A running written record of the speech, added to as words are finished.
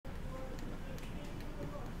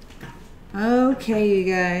Okay, you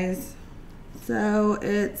guys. So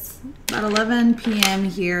it's about 11 p.m.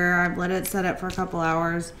 here. I've let it set up for a couple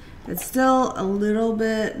hours. It's still a little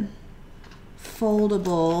bit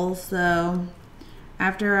foldable, so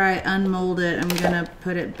after I unmold it, I'm gonna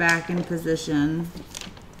put it back in position.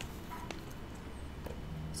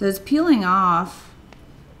 So it's peeling off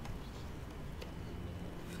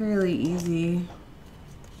fairly easy.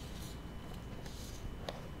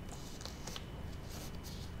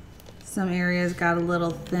 Some areas got a little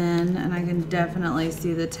thin, and I can definitely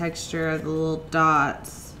see the texture of the little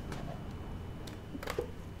dots.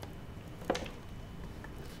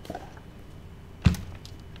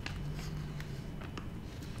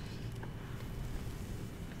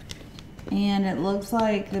 And it looks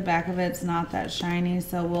like the back of it's not that shiny,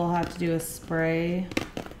 so we'll have to do a spray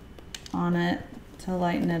on it to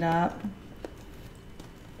lighten it up.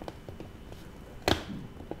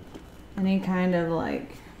 Any kind of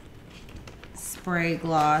like spray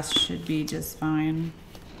gloss should be just fine.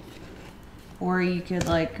 Or you could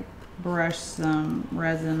like brush some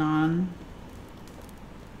resin on.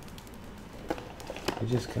 It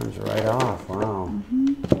just comes right off, wow.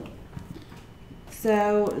 Mm-hmm.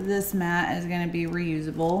 So this mat is going to be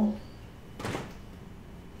reusable,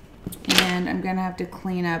 and I'm going to have to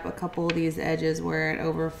clean up a couple of these edges where it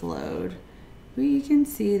overflowed, but you can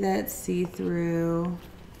see that see-through,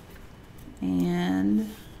 and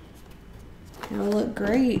it'll look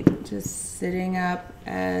great just sitting up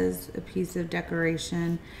as a piece of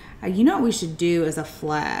decoration. You know what we should do as a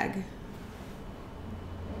flag?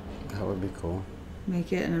 That would be cool.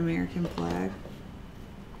 Make it an American flag.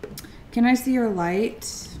 Can I see your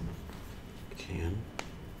light? Can.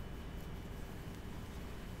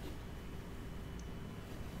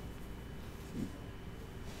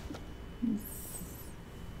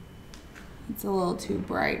 It's a little too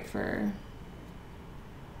bright for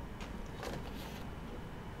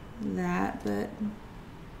that, but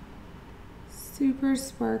super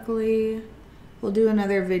sparkly. We'll do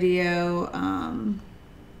another video and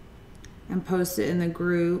post it in the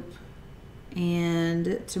group.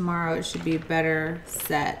 And tomorrow it should be better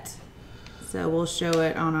set. So we'll show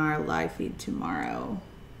it on our live feed tomorrow.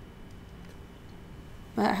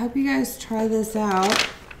 But I hope you guys try this out.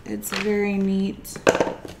 It's very neat.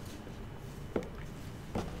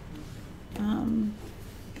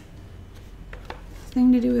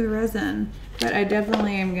 Thing to do with resin. But I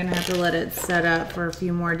definitely am gonna have to let it set up for a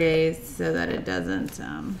few more days so that it doesn't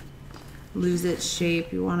lose its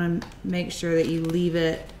shape. You wanna make sure that you leave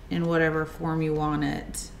it in whatever form you want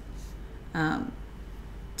it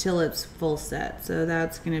till it's full set. So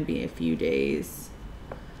that's gonna be a few days,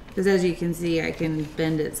 because as you can see I can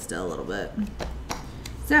bend it still a little bit.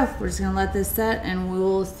 So we're just gonna let this set, and we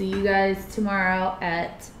will see you guys tomorrow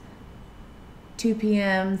at 2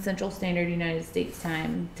 p.m. Central Standard United States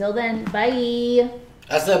time. Till then, bye.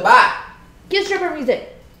 I said bye. Get stripper music.